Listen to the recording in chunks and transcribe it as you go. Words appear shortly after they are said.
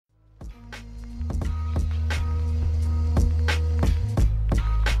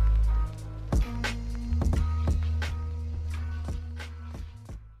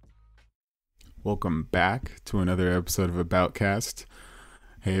Welcome back to another episode of Aboutcast.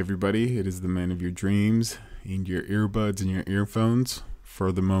 Hey everybody, it is the man of your dreams in your earbuds and your earphones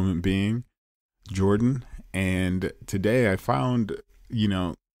for the moment being, Jordan. And today I found,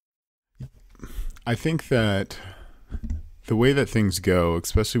 I think that the way that things go,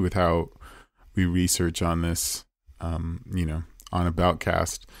 especially with how we research on this, on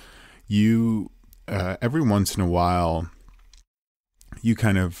Aboutcast, every once in a while, you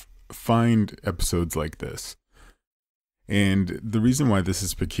kind of find episodes like this. And the reason why this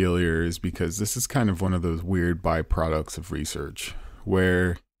is peculiar is because this is kind of one of those weird byproducts of research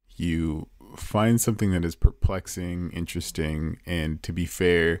where you find something that is perplexing, interesting, and to be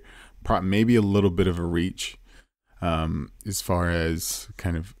fair, maybe a little bit of a reach as far as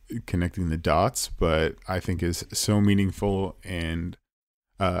kind of connecting the dots, but I think is so meaningful and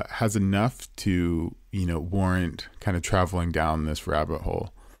has enough to, warrant kind of traveling down this rabbit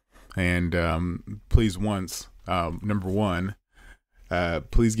hole. And please, number one,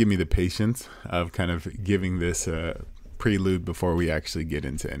 please give me the patience of kind of giving this prelude before we actually get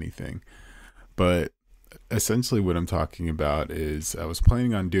into anything. But essentially what I'm talking about is I was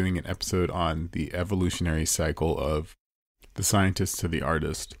planning on doing an episode on the evolutionary cycle of the scientist to the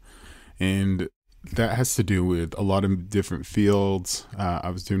artist. And that has to do with a lot of different fields. I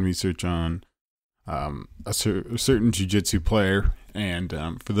was doing research on a certain jiu-jitsu player. And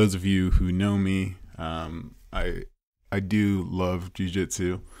for those of you who know me, I do love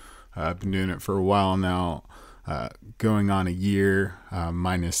jiu-jitsu. I've been doing it for a while now, going on a year,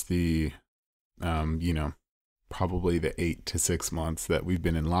 minus the, probably the 8 to 6 months that we've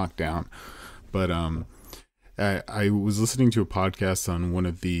been in lockdown. But I was listening to a podcast on one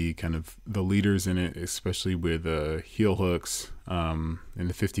of the kind of the leaders in it, especially with heel hooks in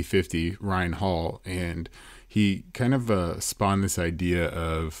the 50-50, Ryan Hall, and he kind of spawned this idea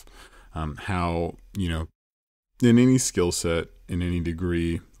of how, in any skill set, in any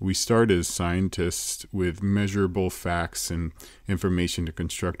degree, we start as scientists with measurable facts and information to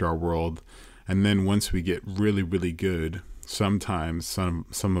construct our world. And then once we get really, really good, sometimes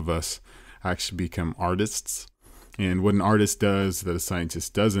some of us actually become artists. And what an artist does that a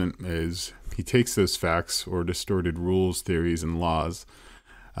scientist doesn't is he takes those facts or distorted rules, theories, and laws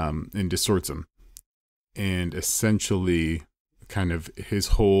and distorts them. And essentially kind of his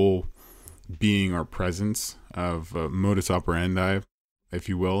whole being or presence of modus operandi, if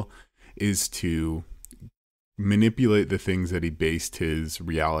you will, is to manipulate the things that he based his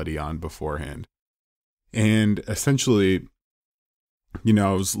reality on beforehand. And essentially,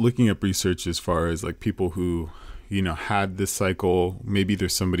 I was looking up research as far as like people who, had this cycle. Maybe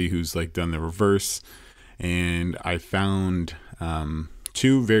there's somebody who's like done the reverse. And I found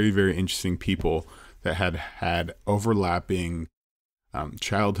two very, very interesting people that had overlapping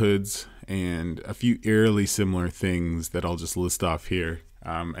childhoods and a few eerily similar things that I'll just list off here.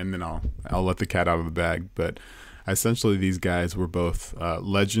 And then I'll let the cat out of the bag. But essentially these guys were both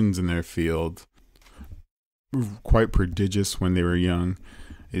legends in their field, quite prodigious when they were young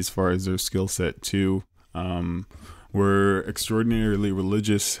as far as their skill set too. Were extraordinarily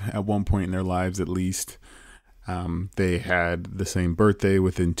religious at one point in their lives, at least. They had the same birthday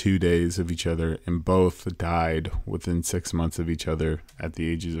within 2 days of each other, and both died within 6 months of each other at the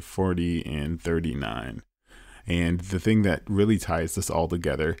ages of 40 and 39. And the thing that really ties this all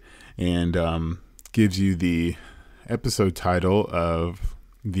together and gives you the episode title of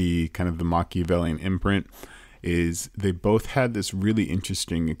the kind of the Machiavellian Imprint is they both had this really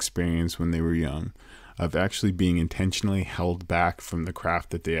interesting experience when they were young of actually being intentionally held back from the craft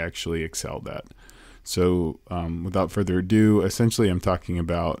that they actually excelled at. So without further ado, essentially I'm talking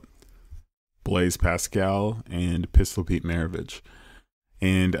about Blaise Pascal and Pistol Pete Maravich.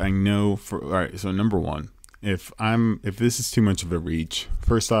 And I know all right, so number one, if this is too much of a reach,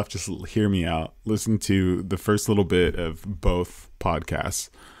 first off, just hear me out. Listen to the first little bit of both podcasts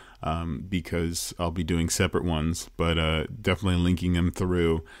because I'll be doing separate ones, but definitely linking them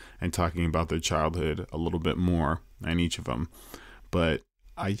through and talking about their childhood a little bit more in each of them. But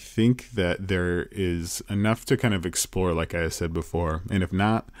I think that there is enough to kind of explore, like I said before. And if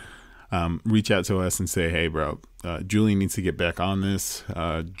not, reach out to us and say, hey, bro, Julian needs to get back on this.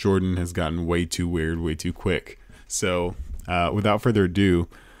 Jordan has gotten way too weird, way too quick. So without further ado,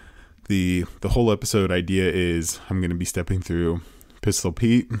 the whole episode idea is I'm going to be stepping through Pistol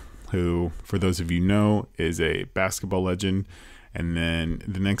Pete, who, for those of you know, is a basketball legend. And then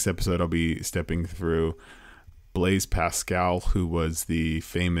the next episode, I'll be stepping through Blaise Pascal, who was the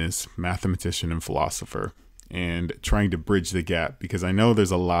famous mathematician and philosopher, and trying to bridge the gap, because I know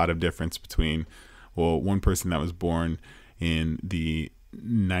there's a lot of difference between, well, one person that was born in the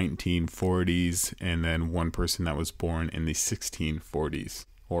 1940s, and then one person that was born in the 1640s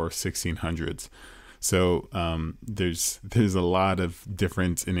or 1600s. So there's a lot of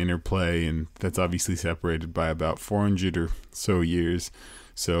difference in interplay, and that's obviously separated by about 400 or so years.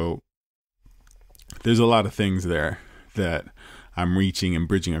 So there's a lot of things there that I'm reaching and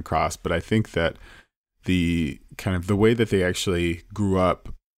bridging across, but I think that the kind of the way that they actually grew up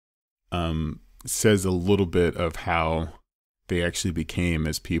says a little bit of how they actually became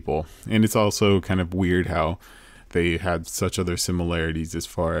as people. And it's also kind of weird how they had such other similarities as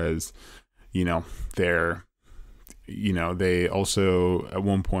far as, they also at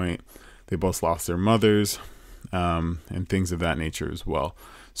one point they both lost their mothers, and things of that nature as well.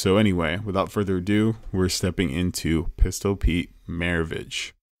 So anyway, without further ado, we're stepping into Pistol Pete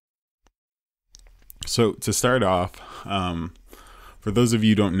Maravich. So to start off, for those of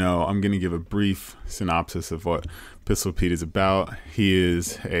you who don't know, I'm going to give a brief synopsis of what Pistol Pete is about. He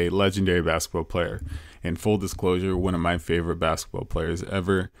is a legendary basketball player, and full disclosure, one of my favorite basketball players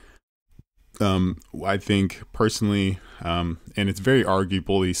ever. I think personally, and it's very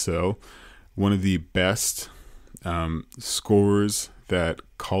arguably so, one of the best scorers that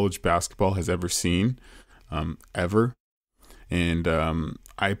college basketball has ever seen, ever. And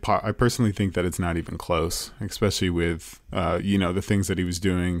I personally think that it's not even close, especially with, the things that he was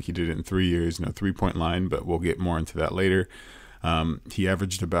doing. He did it in 3 years, no 3-point line, but we'll get more into that later. He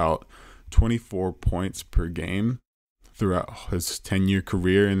averaged about 24 points per game throughout his 10-year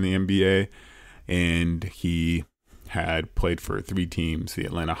career in the NBA. And he had played for 3 teams, the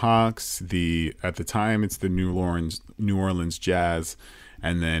Atlanta Hawks, at the time it's the New Orleans Jazz,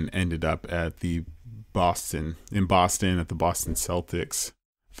 and then ended up at Boston at the Boston Celtics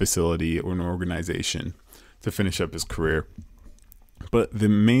facility or an organization to finish up his career. But the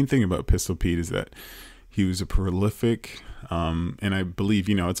main thing about Pistol Pete is that he was a prolific, and I believe,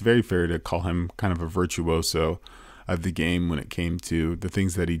 it's very fair to call him kind of a virtuoso of the game when it came to the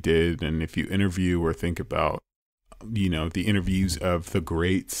things that he did. And if you interview or think about, the interviews of the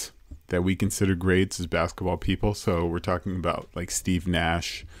greats that we consider greats as basketball people. So we're talking about like Steve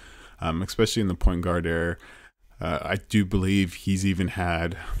Nash, especially in the point guard era. I do believe he's even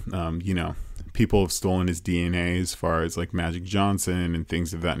had, people have stolen his DNA as far as like Magic Johnson and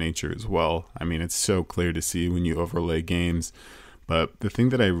things of that nature as well. I mean, it's so clear to see when you overlay games. But the thing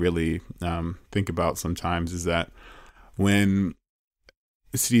that I really think about sometimes is that when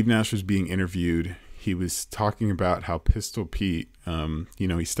Steve Nash was being interviewed, he was talking about how Pistol Pete,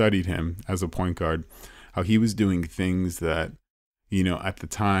 he studied him as a point guard, how he was doing things that, at the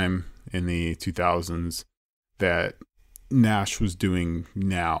time in the 2000s that Nash was doing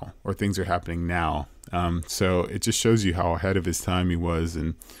now, or things are happening now. So it just shows you how ahead of his time he was,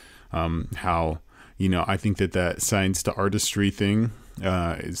 and how, I think that science to artistry thing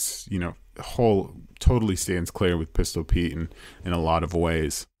is, totally stands clear with Pistol Pete in a lot of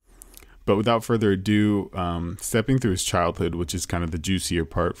ways. But without further ado, stepping through his childhood, which is kind of the juicier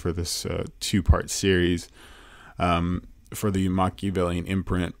part for this 2-part series, for the Machiavellian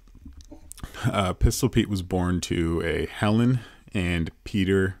Imprint, Pistol Pete was born to a Helen and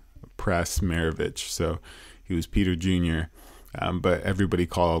Peter Press Maravich. So he was Peter Jr., but everybody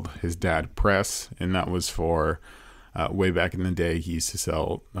called his dad Press, and that was for way back in the day, he used to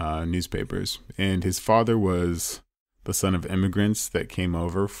sell newspapers. And his father was the son of immigrants that came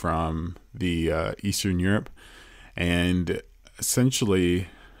over from the Eastern Europe. And essentially,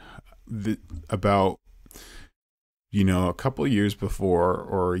 about, a couple of years before,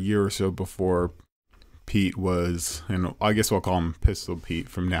 or a year or so before, Pete was, and I guess we'll call him Pistol Pete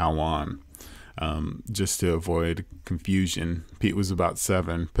from now on, just to avoid confusion. Pete was about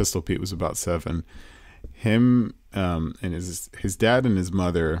 7. Pistol Pete was about 7. Him and his dad and his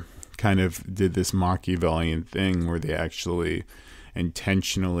mother kind of did this Machiavellian thing where they actually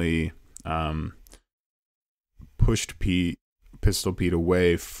intentionally pushed Pistol Pete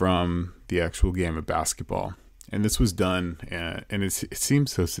away from the actual game of basketball. And this was done, and it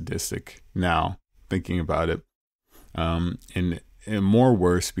seems so sadistic now, thinking about it, and more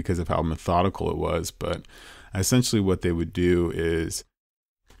worse because of how methodical it was. But essentially what they would do is,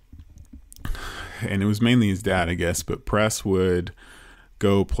 and it was mainly his dad, I guess, but Press would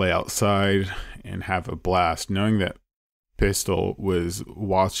go play outside and have a blast, knowing that Pistol was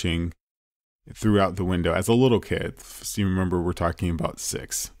watching throughout the window as a little kid. So you remember, we're talking about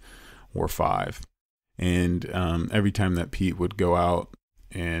 6 or 5. And every time that Pete would go out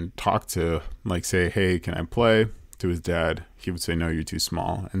and talk to, like, say, hey, can I play, to his dad, he would say, no, you're too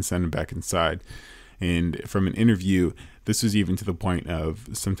small, and send him back inside. And from an interview, this was even to the point of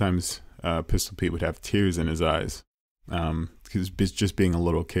sometimes Pistol Pete would have tears in his eyes because just being a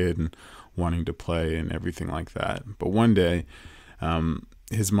little kid and wanting to play and everything like that. But one day,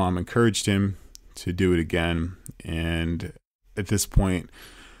 his mom encouraged him to do it again. And at this point,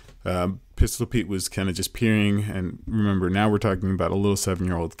 Pistol Pete was kind of just peering. And remember, now we're talking about a little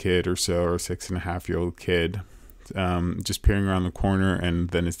 7-year-old kid or so, or 6.5-year-old kid, just peering around the corner. And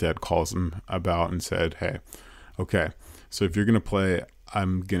then his dad calls him about and said, hey, okay, so if you're going to play,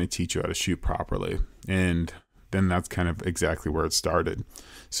 I'm going to teach you how to shoot properly. And then that's kind of exactly where it started.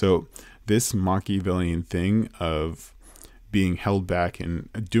 So this Machiavellian thing of being held back and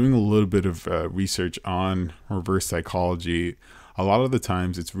doing a little bit of research on reverse psychology, a lot of the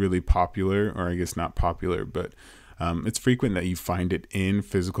times it's really popular, or I guess not popular, but it's frequent that you find it in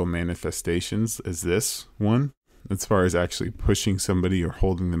physical manifestations as this one, as far as actually pushing somebody or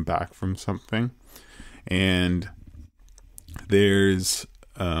holding them back from something. And there's,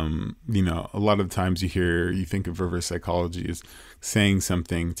 a lot of times you think of reverse psychology as saying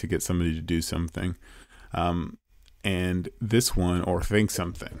something to get somebody to do something. And this one, or think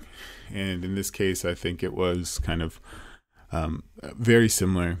something. And in this case, I think it was kind of very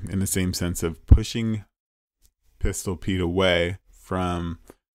similar in the same sense of pushing Pistol Pete away from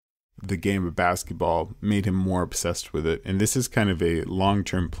the game of basketball made him more obsessed with it. And this is kind of a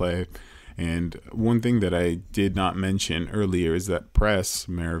long-term play. And one thing that I did not mention earlier is that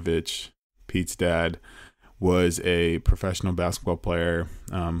Maravich, Pete's dad, was a professional basketball player,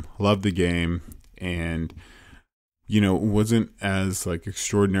 loved the game, and wasn't as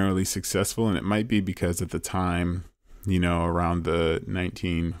extraordinarily successful. And it might be because at the time, around the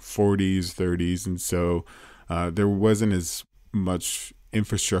 1940s, 30s, and so there wasn't as much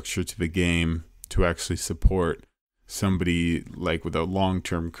infrastructure to the game to actually support somebody with a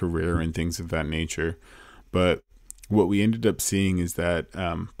long-term career and things of that nature. But what we ended up seeing is that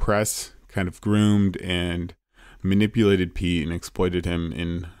press kind of groomed and manipulated Pete and exploited him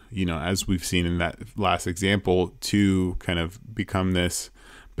in, as we've seen in that last example, to kind of become this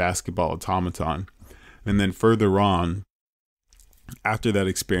basketball automaton. And then further on, after that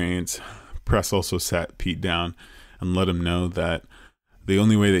experience, press also sat Pete down and let him know that the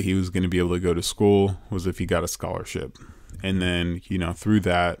only way that he was going to be able to go to school was if he got a scholarship. And then, through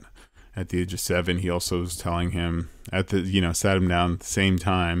that, at the age of 7, he also was telling him sat him down at the same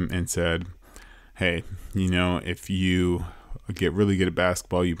time and said, hey, if you get really good at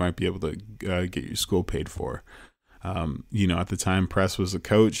basketball, you might be able to get your school paid for. At the time, Press was a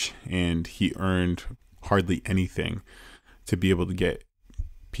coach, and he earned hardly anything to be able to get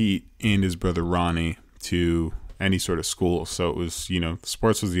Pete and his brother Ronnie to any sort of school. So it was,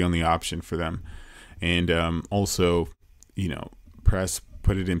 sports was the only option for them. And also, Press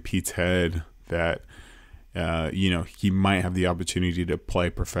put it in Pete's head that, he might have the opportunity to play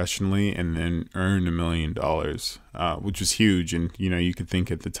professionally and then earn $1 million, which was huge. And, you could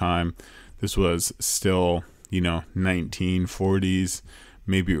think at the time, this was still, 1940s,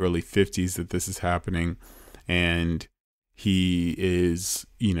 maybe early 50s that this is happening. And he is,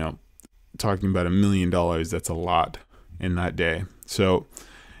 talking about $1 million. That's a lot in that day. So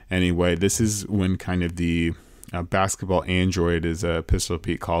anyway, this is when kind of the basketball android, as Pistol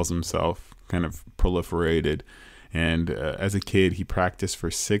Pete calls himself, kind of proliferated. And as a kid, he practiced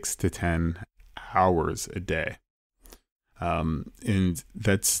for 6 to 10 hours a day. And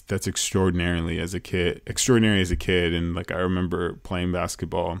that's extraordinary as a kid. And I remember playing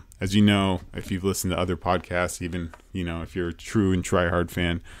basketball, as if you've listened to other podcasts, even, if you're a true and try hard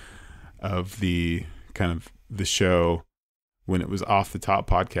fan of the kind of the show, when it was Off the Top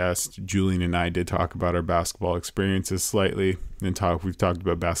podcast, Julian and I did talk about our basketball experiences slightly, and we've talked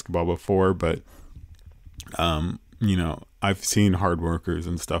about basketball before, but I've seen hard workers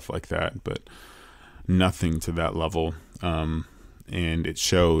and stuff like that, but nothing to that level. And it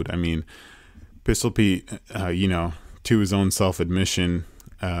showed. I mean, Pistol Pete, to his own self-admission,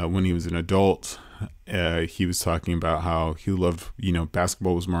 when he was an adult, he was talking about how he loved,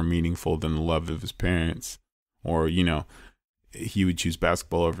 basketball was more meaningful than the love of his parents, or, he would choose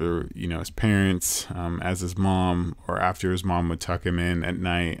basketball over, his parents, as his mom, or after his mom would tuck him in at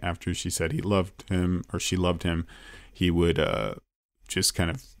night after she said he loved him or she loved him, he would just kind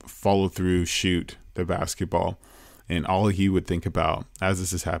of follow through, shoot the basketball. And all he would think about as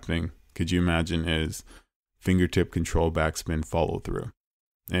this is happening, could you imagine, is fingertip control, backspin, follow through.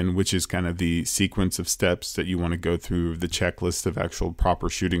 And which is kind of the sequence of steps that you want to go through, the checklist of actual proper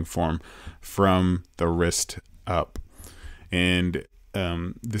shooting form from the wrist up. And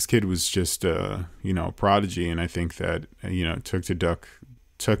this kid was just, a prodigy. And I think that,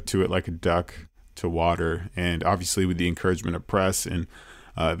 took to it like a duck to water. And obviously with the encouragement of Press and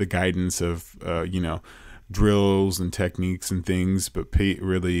the guidance of, drills and techniques and things, but Pete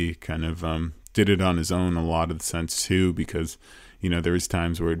really kind of did it on his own a lot of the sense too, because, you know, there was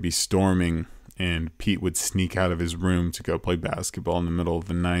times where it'd be storming and Pete would sneak out of his room to go play basketball in the middle of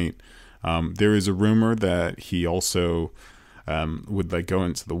the night. There is a rumor that he also would like go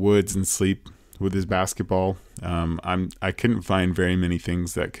into the woods and sleep with his basketball. I couldn't find very many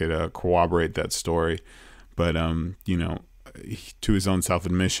things that could corroborate that story, but you know, to his own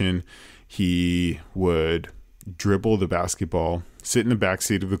self-admission, he would dribble the basketball, sit in the back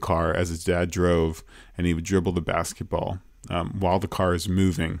seat of the car as his dad drove, and he would dribble the basketball while the car is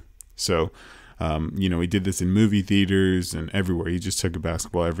moving. So, you know, he did this in movie theaters and everywhere. He just took a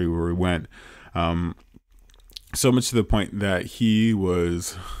basketball everywhere he went. So much to the point that he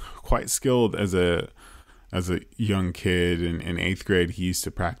was quite skilled as a young kid. In eighth grade, he used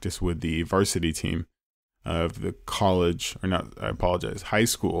to practice with the varsity team of the college, or not, I apologize, high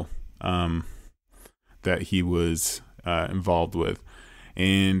school that he was involved with,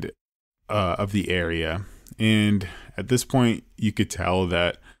 and of the area. And at this point, you could tell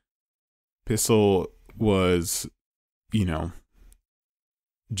that Pistol was, you know,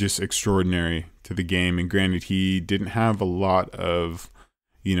 just extraordinary to the game. And granted, he didn't have a lot of,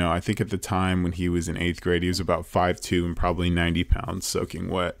 you know, I think at the time when he was in eighth grade, he was about 5'2" and probably 90 pounds soaking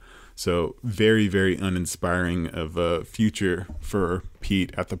wet. So very, very uninspiring of a future for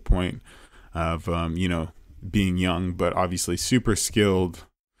Pete at the point of, you know, being young, but obviously super skilled,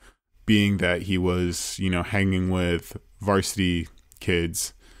 being that he was, you know, hanging with varsity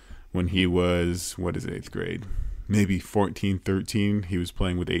kids when he was, what is it, eighth grade? Maybe 14, 13. He was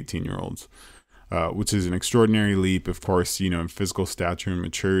playing with 18-year-olds, which is an extraordinary leap, of course, you know, in physical stature and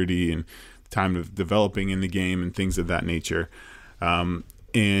maturity and time of developing in the game and things of that nature.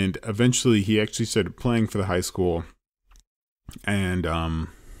 And eventually he actually started playing for the high school, and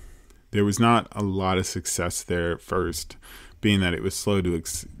there was not a lot of success there at first, being that it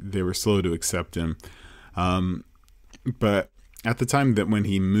was they were slow to accept him. But at the time that when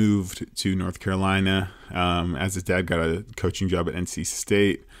he moved to North Carolina, as his dad got a coaching job at NC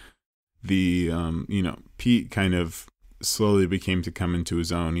State, you know, Pete kind of slowly became to come into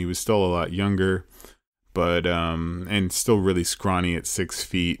his own. He was still a lot younger, but and still really scrawny at 6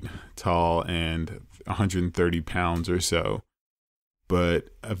 feet tall and 130 pounds or so. But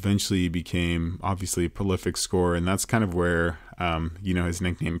eventually he became obviously a prolific scorer, and that's kind of where you know, his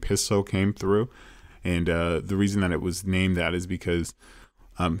nickname Pistol came through. And the reason that it was named that is because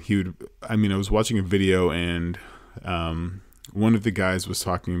I was watching a video, and one of the guys was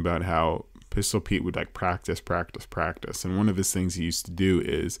talking about how Pistol Pete would like practice. And one of his things he used to do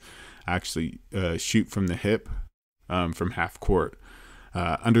is actually shoot from the hip from half court.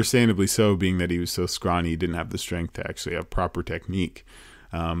 Understandably so, being that he was so scrawny, he didn't have the strength to actually have proper technique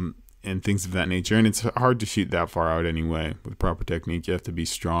and things of that nature. And it's hard to shoot that far out anyway. With proper technique, you have to be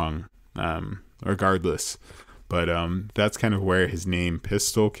strong regardless. But that's kind of where his name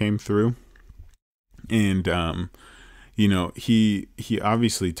Pistol came through. And, you know, he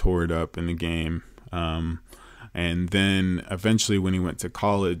obviously tore it up in the game. And then eventually when he went to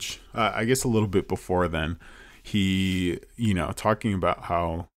college, I guess a little bit before then, he, you know, talking about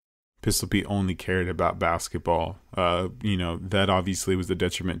how Pistol Pete only cared about basketball, you know, that obviously was a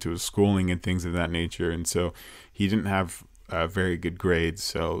detriment to his schooling and things of that nature. And so he didn't have very good grades.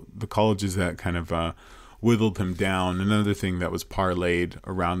 So the colleges that kind of whittled him down. Another thing that was parlayed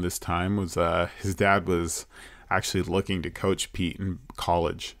around this time was his dad was actually looking to coach Pete in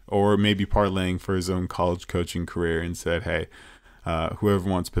college, or maybe parlaying for his own college coaching career, and said, hey, whoever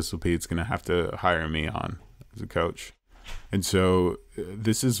wants Pistol Pete's going to have to hire me on as a coach. And so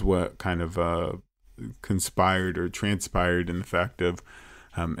this is what kind of conspired or transpired in the fact of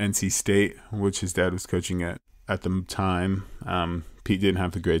NC State, which his dad was coaching at the time. Pete didn't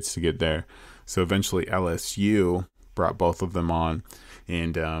have the grades to get there. So eventually LSU brought both of them on.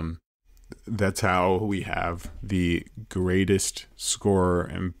 And that's how we have the greatest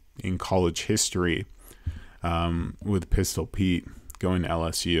scorer in college history, with Pistol Pete going to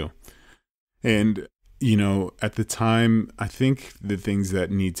LSU. And, you know, at the time, I think the things that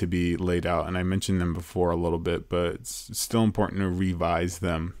need to be laid out, and I mentioned them before a little bit, but it's still important to revise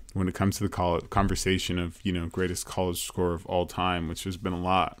them when it comes to the conversation of, you know, greatest college scorer of all time, which has been a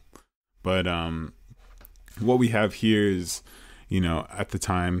lot. But what we have here is, you know, at the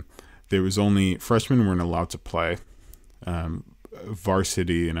time, there was only freshmen weren't allowed to play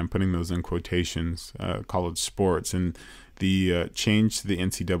varsity, and I'm putting those in quotations, college sports. And the change to the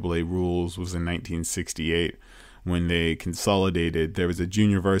NCAA rules was in 1968 when they consolidated. There was a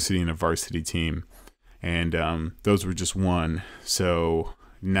junior varsity and a varsity team, and those were just one. So,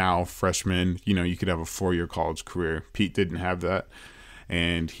 now freshman, you could have a 4-year college career. Pete didn't have that.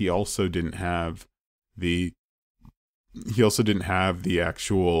 And he also didn't have the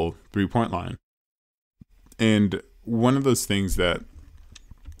actual 3-point line. And one of those things that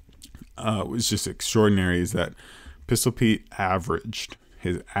was just extraordinary is that Pistol Pete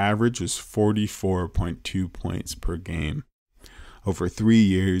his average was 44.2 points per game. Over 3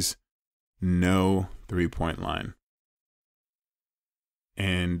 years, no 3-point line.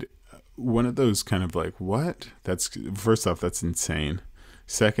 And one of those kind of like, what? First off, that's insane.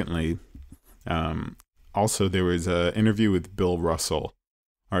 Secondly, also there was an interview with Bill Walton.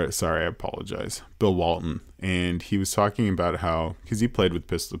 And he was talking about how, because he played with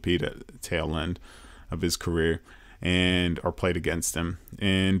Pistol Pete at the tail end of his career, or played against him.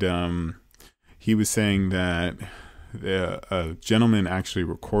 And he was saying that a gentleman actually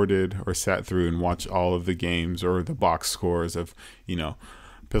recorded or sat through and watched all of the games or the box scores of,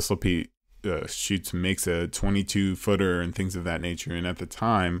 Pistol Pete makes a 22-footer and things of that nature. And at the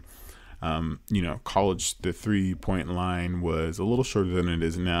time, college, the 3-point line was a little shorter than it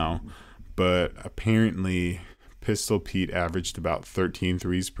is now, but apparently Pistol Pete averaged about 13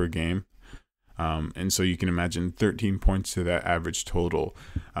 threes per game. And so you can imagine 13 points to that average total.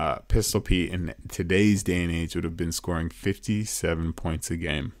 Pistol Pete in today's day and age would have been scoring 57 points a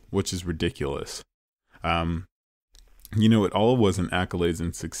game, which is ridiculous. It all wasn't accolades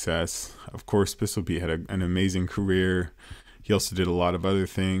and success. Of course, Pistol Pete had an amazing career. He also did a lot of other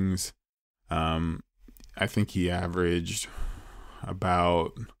things. I think he averaged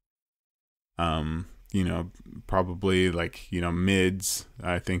about, probably like, mids.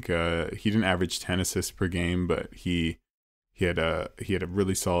 I think he didn't average 10 assists per game, but he had a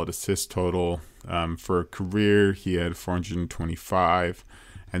really solid assist total. For a career, he had 425,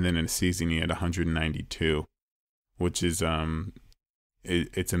 and then in a season he had 192, which is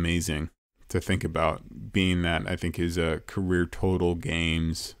it's amazing to think about, being that I think his career total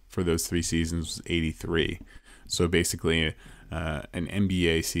games for those 3 seasons was 83. So basically an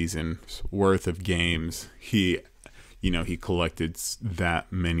NBA season's worth of games, he collected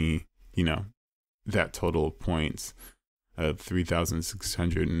that many, that total of points of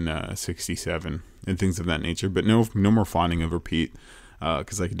 3,667 and things of that nature. But no more fawning over Pete,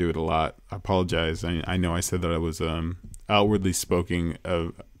 because I could do it a lot. I apologize. I know I said that I was outwardly spoken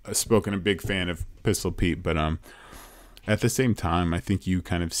a big fan of Pistol Pete, but at the same time, I think you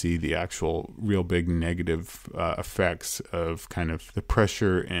kind of see the actual real big negative effects of kind of the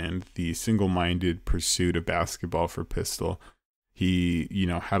pressure and the single-minded pursuit of basketball for Pistol. He,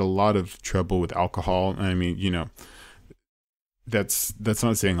 had a lot of trouble with alcohol. I mean, that's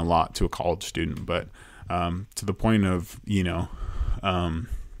not saying a lot to a college student, but to the point of,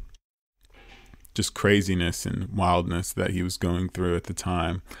 just craziness and wildness that he was going through at the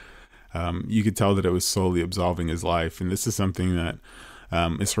time. You could tell that it was slowly absolving his life. And this is something that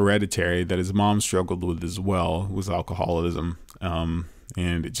is hereditary, that his mom struggled with as well, was alcoholism. And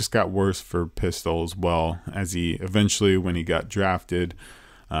it just got worse for Pistol as well, as he eventually, when he got drafted,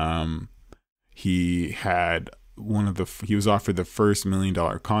 he was offered the first $1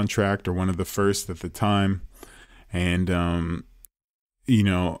 million contract, or one of the first at the time. And,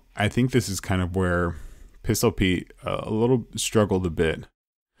 I think this is kind of where Pistol Pete a little struggled a bit.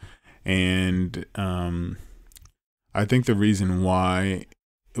 And I think the reason why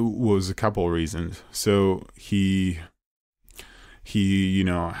was a couple of reasons. So he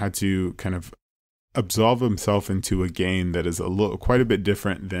had to kind of absolve himself into a game that is quite a bit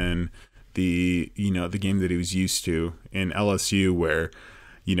different than the game that he was used to in LSU, where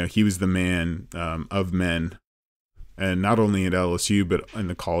he was the man of men. And not only at LSU, but in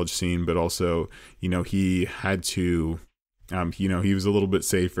the college scene, but also, he had to, he was a little bit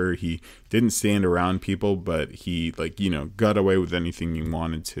safer. He didn't stand around people, but he got away with anything he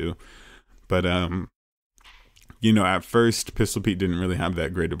wanted to. But, at first, Pistol Pete didn't really have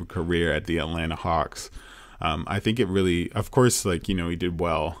that great of a career at the Atlanta Hawks. I think it really, of course, he did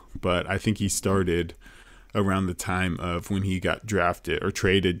well, but I think he started around the time of when he got drafted or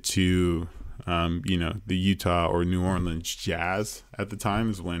traded to, the Utah or New Orleans Jazz at the time,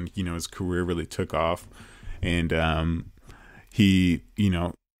 is when, his career really took off. And he,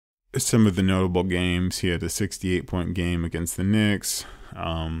 some of the notable games, he had a 68-point game against the Knicks.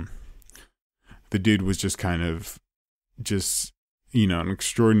 The dude was just kind of an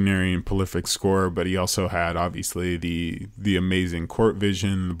extraordinary and prolific scorer, but he also had obviously the amazing court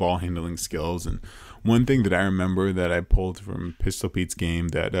vision, the ball handling skills. And one thing that I remember that I pulled from Pistol Pete's game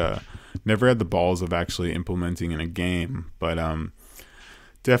that never had the balls of actually implementing in a game, but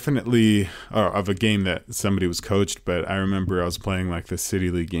definitely of a game that somebody was coached, but I remember I was playing like the City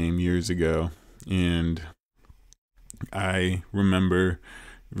League game years ago, and I remember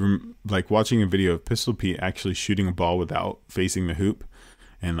like watching a video of Pistol Pete actually shooting a ball without facing the hoop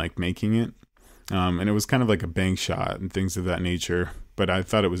and like making it. And it was kind of like a bank shot and things of that nature, but I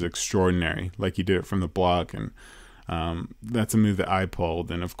thought it was extraordinary. Like he did it from the block, and that's a move that I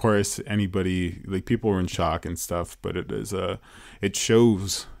pulled. And of course, anybody, like people were in shock and stuff, but it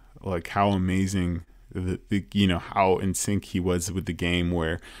shows like how amazing how in sync he was with the game,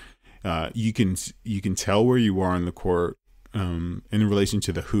 where you can tell where you are on the court in relation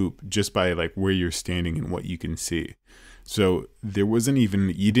to the hoop just by like where you're standing and what you can see. So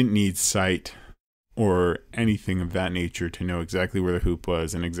you didn't need sight or anything of that nature to know exactly where the hoop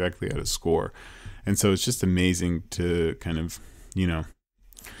was and exactly how to score. And so it's just amazing to kind of,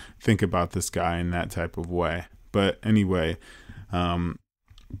 think about this guy in that type of way. But anyway,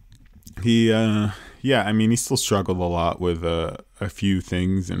 he still struggled a lot with a few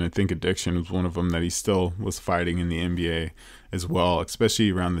things, and I think addiction was one of them that he still was fighting in the NBA as well,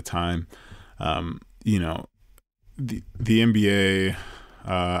 especially around the time, the NBA.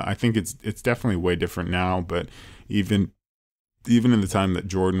 I think it's definitely way different now, but even in the time that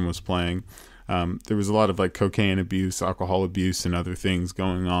Jordan was playing, there was a lot of like cocaine abuse, alcohol abuse, and other things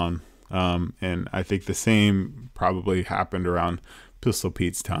going on. And I think the same probably happened around Pistol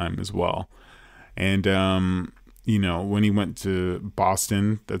Pete's time as well. And, when he went to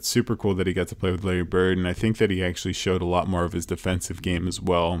Boston, that's super cool that he got to play with Larry Bird. And I think that he actually showed a lot more of his defensive game as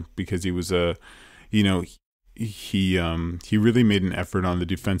well, because he was he really made an effort on the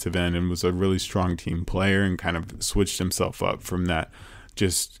defensive end and was a really strong team player, and kind of switched himself up from that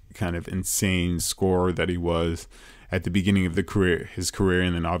just kind of insane scorer that he was at the beginning of his career,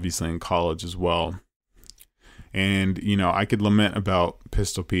 and then obviously in college as well. And, I could lament about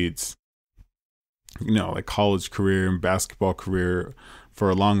Pistol Pete's, like college career and basketball career for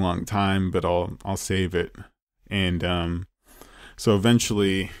a long, long time, but I'll save it. And so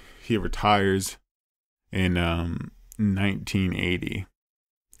eventually he retires in 1980.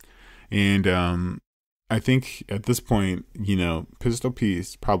 And I think at this point, Pistol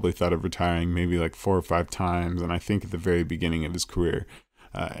Pete probably thought of retiring maybe like 4 or 5 times. And I think at the very beginning of his career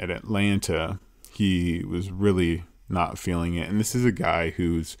at Atlanta, he was really not feeling it. And this is a guy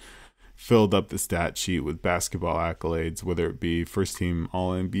who's filled up the stat sheet with basketball accolades, whether it be first team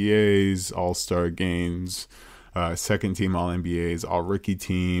All-NBAs, All-Star games, second team All-NBAs, All-Rookie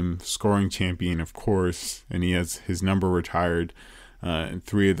team, scoring champion, of course. And he has his number retired in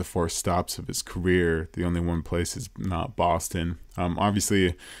 3 of the 4 stops of his career. The only one place is not Boston.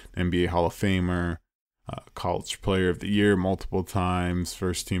 Obviously, NBA Hall of Famer, College Player of the Year multiple times,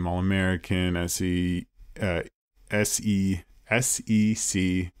 first team All-American, SEC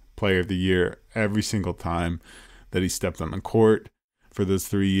Player of the Year every single time that he stepped on the court for those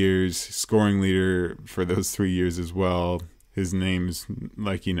 3 years, scoring leader for those 3 years as well. His name's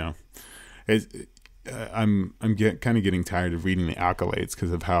like, I'm kind of getting tired of reading the accolades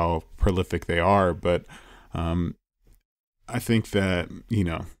because of how prolific they are. But I think that,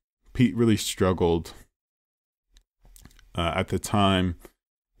 Pete really struggled at the time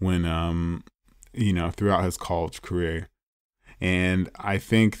when, throughout his college career. And I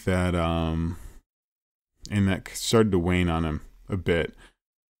think that, and that started to wane on him a bit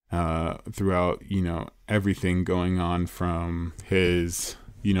throughout, everything going on from his,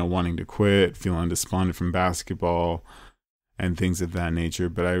 wanting to quit, feeling despondent from basketball and things of that nature.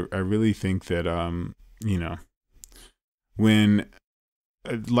 But I really think that, when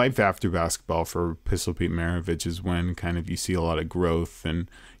life after basketball for Pistol Pete Maravich is when kind of you see a lot of growth,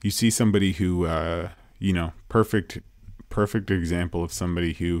 and you see somebody who, perfect example of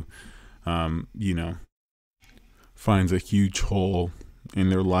somebody who, finds a huge hole in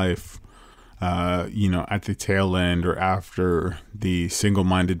their life, at the tail end or after the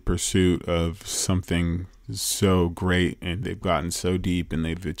single-minded pursuit of something so great, and they've gotten so deep and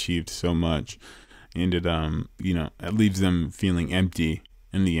they've achieved so much, and it leaves them feeling empty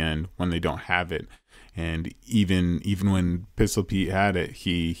in the end when they don't have it. And even when Pistol Pete had it,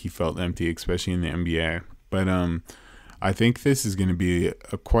 he felt empty, especially in the NBA. But I think this is going to be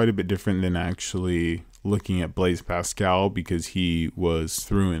quite a bit different than actually looking at Blaise Pascal, because he was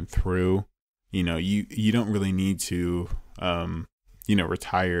through and through. You don't really need to,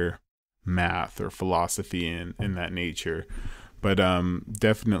 retire math or philosophy in that nature. But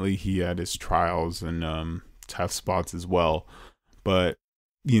definitely he had his trials and tough spots as well. But,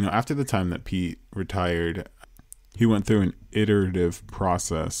 after the time that Pete retired, he went through an iterative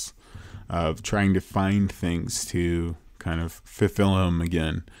process of trying to find things to kind of fulfill him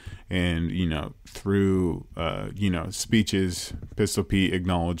again. And, through, speeches, Pistol Pete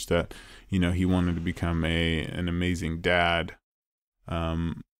acknowledged that, he wanted to become an amazing dad.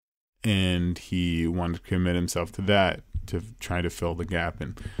 And he wanted to commit himself to that, to try to fill the gap.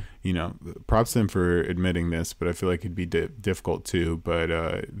 And, props to him for admitting this, but I feel like it'd be difficult too. But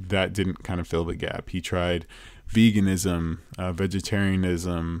that didn't kind of fill the gap. He tried veganism,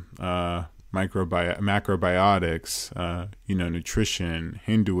 vegetarianism, macrobiotics, nutrition,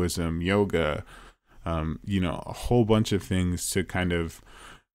 Hinduism, yoga, a whole bunch of things to kind of,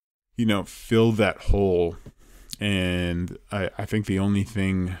 fill that hole. And I think the only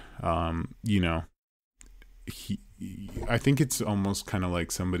thing, I think it's almost kind of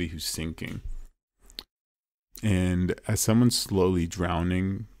like somebody who's sinking. And as someone's slowly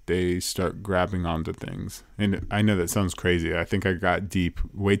drowning, they start grabbing onto things. And I know that sounds crazy. I think I got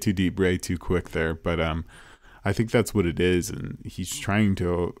way too deep, way too quick there. But I think that's what it is. And he's trying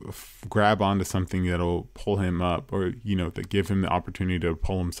to grab onto something that'll pull him up, or, that give him the opportunity to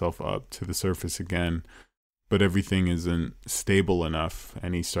pull himself up to the surface again. But everything isn't stable enough,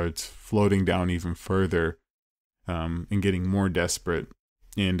 and he starts floating down even further, and getting more desperate.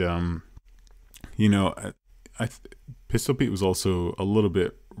 And, Pistol Pete was also a little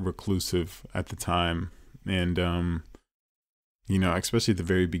bit reclusive at the time. And, especially at the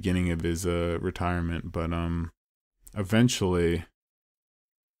very beginning of his retirement. But eventually,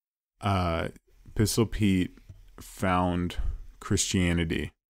 Pistol Pete found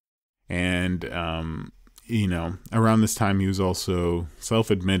Christianity. And, around this time, he was also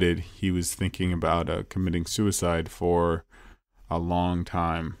self-admitted he was thinking about committing suicide for a long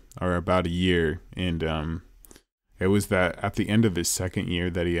time, or about a year. And it was that at the end of his second year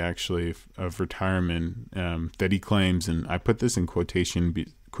that he actually, of retirement, that he claims, and I put this in quotations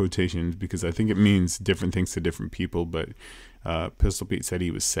because I think it means different things to different people, but Pistol Pete said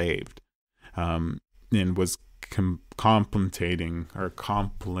he was saved, and was contemplating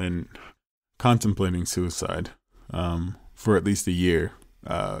suicide for at least a year,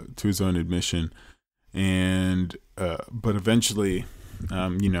 to his own admission. And but eventually,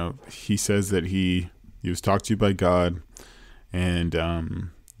 he says that he was talked to by God, and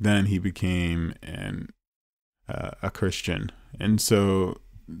then he became a Christian. And so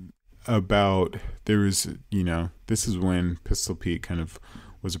this is when Pistol Pete kind of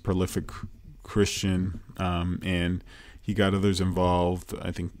was a prolific Christian, and he got others involved.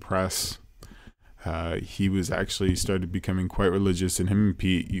 I think press. He was actually started becoming quite religious, and him and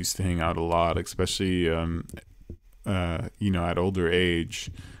Pete used to hang out a lot, especially, at older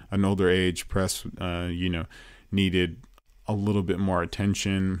age. An older age, press, needed a little bit more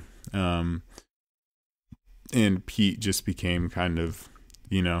attention. And Pete just became kind of,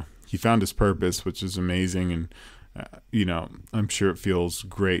 he found his purpose, which is amazing. And, I'm sure it feels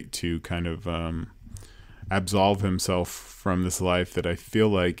great to kind of absolve himself from this life that I feel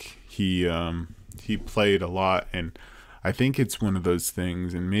like he played a lot. And I think it's one of those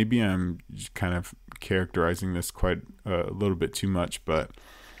things, and maybe I'm kind of characterizing this quite a little bit too much, but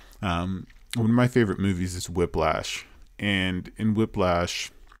one of my favorite movies is Whiplash. And in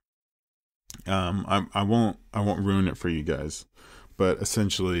Whiplash, I won't ruin it for you guys, but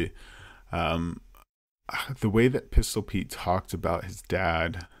essentially, the way that Pistol Pete talked about his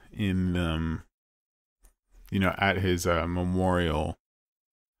dad in, at his memorial,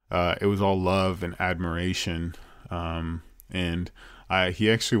 it was all love and admiration. And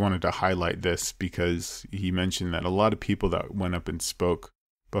he actually wanted to highlight this because he mentioned that a lot of people that went up and spoke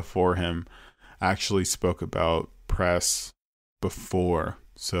before him actually spoke about press before.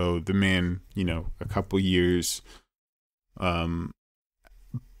 So the man, a couple years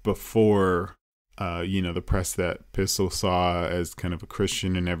before, the press that Pistol saw as kind of a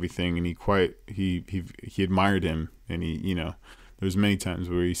Christian and everything, and he admired him, and there's many times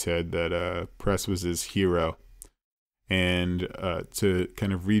where he said that press was his hero. And to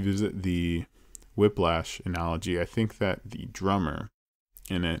kind of revisit the Whiplash analogy, I think that the drummer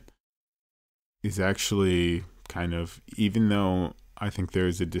in it is actually kind of, even though I think there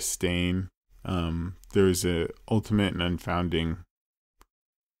is a disdain, there is a ultimate and unfounding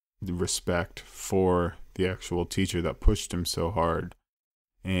respect for the actual teacher that pushed him so hard,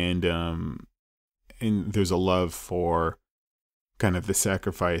 and there's a love for kind of the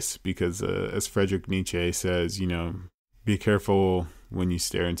sacrifice, because as Friedrich Nietzsche says, be careful when you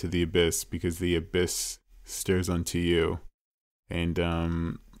stare into the abyss, because the abyss stares unto you. And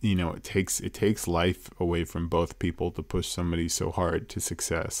it takes life away from both people to push somebody so hard to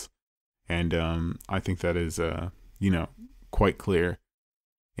success. And I think that is quite clear.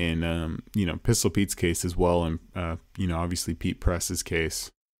 in, Pistol Pete's case as well. And, obviously Pete Press's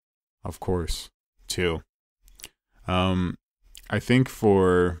case, of course, too. I think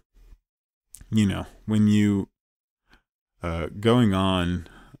for, when you, going on,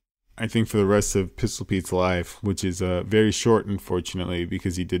 I think for the rest of Pistol Pete's life, which is very short, unfortunately,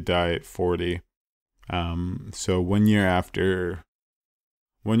 because he did die at 40. So 1 year after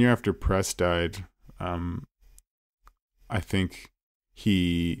Press died, I think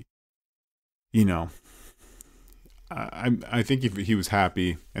I think if he was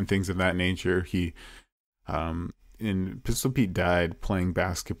happy and things of that nature. And Pistol Pete died playing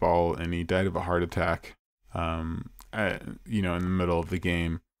basketball, and he died of a heart attack, in the middle of the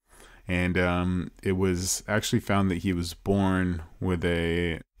game. And it was actually found that he was born with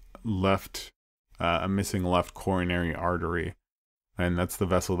a missing left coronary artery, and that's the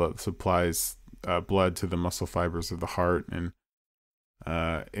vessel that supplies blood to the muscle fibers of the heart. And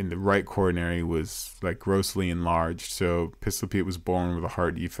the right coronary was like grossly enlarged. So Pistol Pete was born with a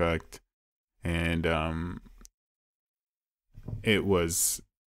heart defect, and it was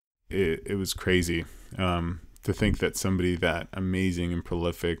crazy to think that somebody that amazing and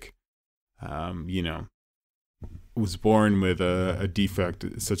prolific, was born with a defect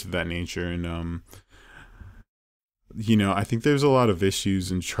such of that nature. And I think there's a lot of issues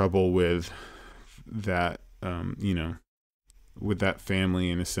and trouble with that, with that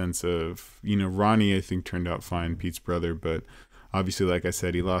family, in a sense of, Ronnie, I think, turned out fine, Pete's brother, but obviously, like I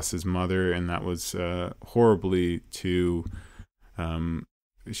said, he lost his mother, and that was horribly to,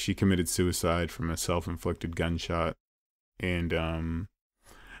 she committed suicide from a self-inflicted gunshot. And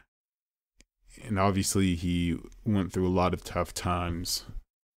obviously he went through a lot of tough times,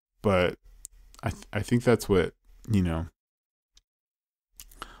 but I think that's what,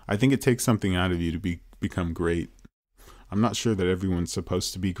 I think it takes something out of you to become great. I'm not sure that everyone's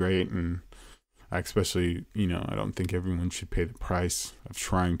supposed to be great, and especially, I don't think everyone should pay the price of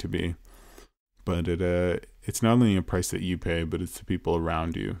trying to be. But it's not only a price that you pay, but it's the people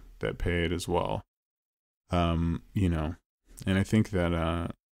around you that pay it as well. And I think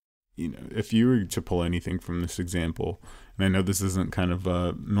that, if you were to pull anything from this example, and I know this isn't kind of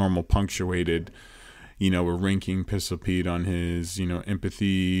a normal punctuated, we're ranking Pistol Pete on his,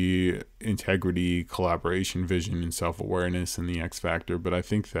 empathy, integrity, collaboration, vision, and self-awareness, and the X factor. But I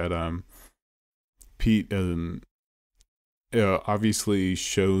think that Pete obviously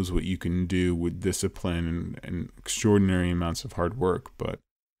shows what you can do with discipline and extraordinary amounts of hard work. But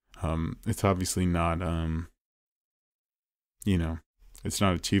it's obviously not, it's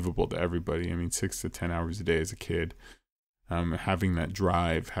not achievable to everybody. I mean, 6 to 10 hours a day as a kid. Having that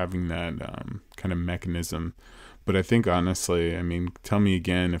drive, having that kind of mechanism. But I think, honestly, tell me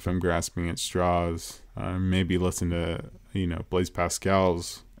again if I'm grasping at straws. Maybe listen to, Blaise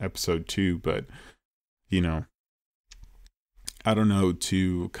Pascal's episode 2, but, I don't know,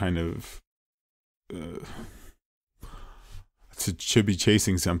 to kind of, to be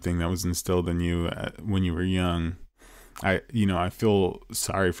chasing something that was instilled in you when you were young. I feel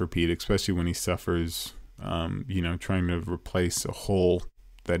sorry for Pete, especially when he suffers, trying to replace a hole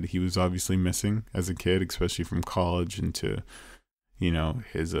that he was obviously missing as a kid, especially from college into,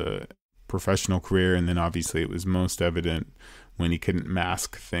 his professional career. And then obviously it was most evident when he couldn't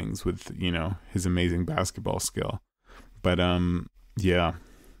mask things with, his amazing basketball skill. But,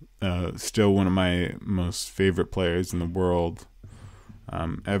 still one of my most favorite players in the world,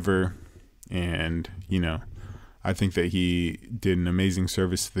 ever. And, I think that he did an amazing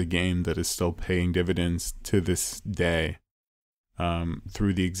service to the game that is still paying dividends to this day,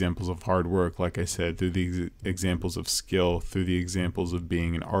 through the examples of hard work, like I said, through the examples of skill, through the examples of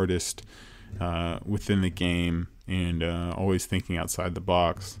being an artist within the game, and always thinking outside the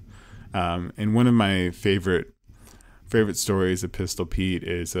box. And one of my favorite stories of Pistol Pete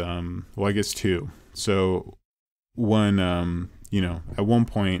is, I guess two. So one, at one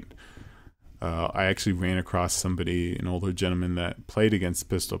point, I actually ran across somebody, an older gentleman that played against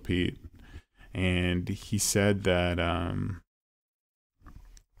Pistol Pete, and he said that, at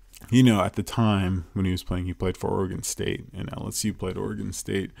the time when he was playing, he played for Oregon State, and LSU played Oregon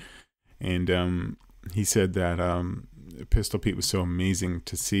State, and he said that Pistol Pete was so amazing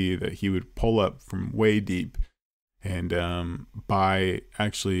to see that he would pull up from way deep and by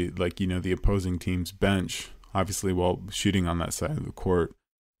actually, the opposing team's bench, obviously while shooting on that side of the court.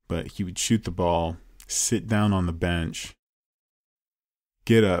 But he would shoot the ball, sit down on the bench,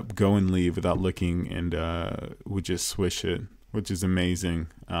 get up, go and leave without looking, and would just swish it, which is amazing.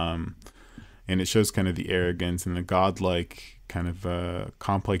 And it shows kind of the arrogance and the godlike kind of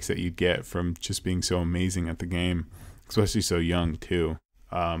complex that you'd get from just being so amazing at the game, especially so young too.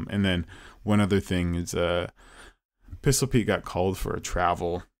 And then one other thing is Pistol Pete got called for a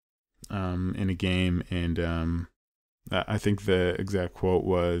travel in a game, and I think the exact quote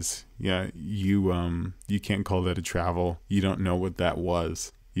was, "Yeah, you can't call that a travel. You don't know what that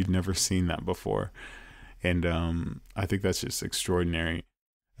was. You've never seen that before." And I think that's just extraordinary.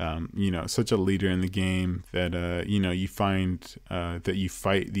 Such a leader in the game that you find that you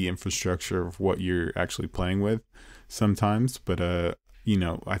fight the infrastructure of what you're actually playing with sometimes, but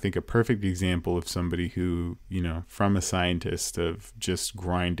I think a perfect example of somebody who, from a scientist of just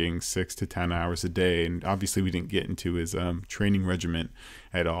grinding 6 to 10 hours a day. And obviously we didn't get into his training regimen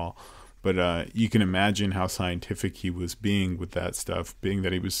at all, but you can imagine how scientific he was being with that stuff, being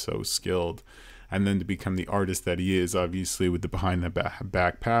that he was so skilled. And then to become the artist that he is, obviously with the behind the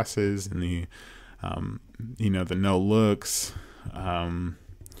back passes and the no looks, and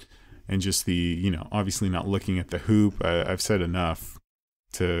just the, obviously not looking at the hoop. I've said enough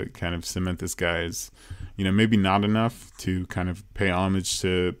to kind of cement this guy as, maybe not enough to kind of pay homage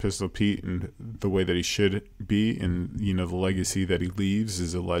to Pistol Pete and the way that he should be. And, the legacy that he leaves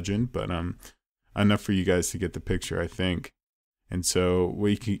is a legend, but enough for you guys to get the picture, I think. And so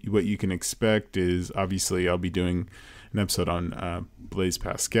what you can expect is, obviously I'll be doing an episode on Blaise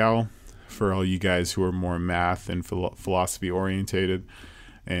Pascal for all you guys who are more math and philosophy orientated.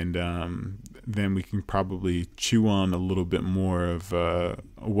 And then we can probably chew on a little bit more of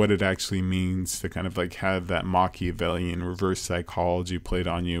what it actually means to kind of like have that Machiavellian reverse psychology played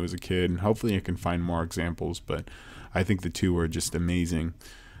on you as a kid. And hopefully I can find more examples, but I think the two are just amazing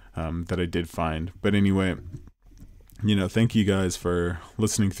that I did find. But anyway, thank you guys for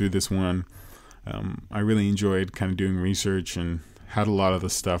listening through this one. I really enjoyed kind of doing research and had a lot of the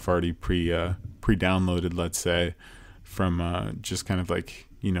stuff already pre-downloaded, let's say, from just kind of like,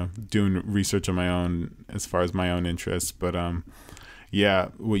 doing research on my own as far as my own interests. But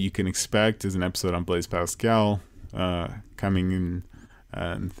what you can expect is an episode on Blaise Pascal coming in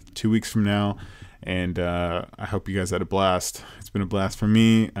 2 weeks from now. And I hope you guys had a blast. It's been a blast for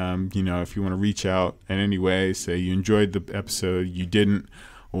me. If you want to reach out in any way, say you enjoyed the episode, you didn't,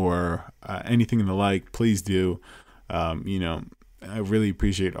 or anything in the like, please do. I really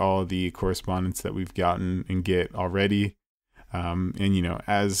appreciate all the correspondence that we've gotten and get already.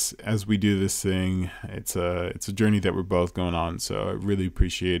 As we do this thing, it's a journey that we're both going on. So I really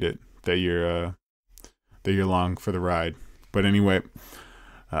appreciate it that you're along for the ride. But anyway,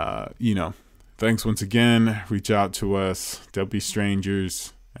 thanks once again. Reach out to us. Don't be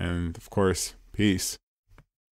strangers. And of course, peace.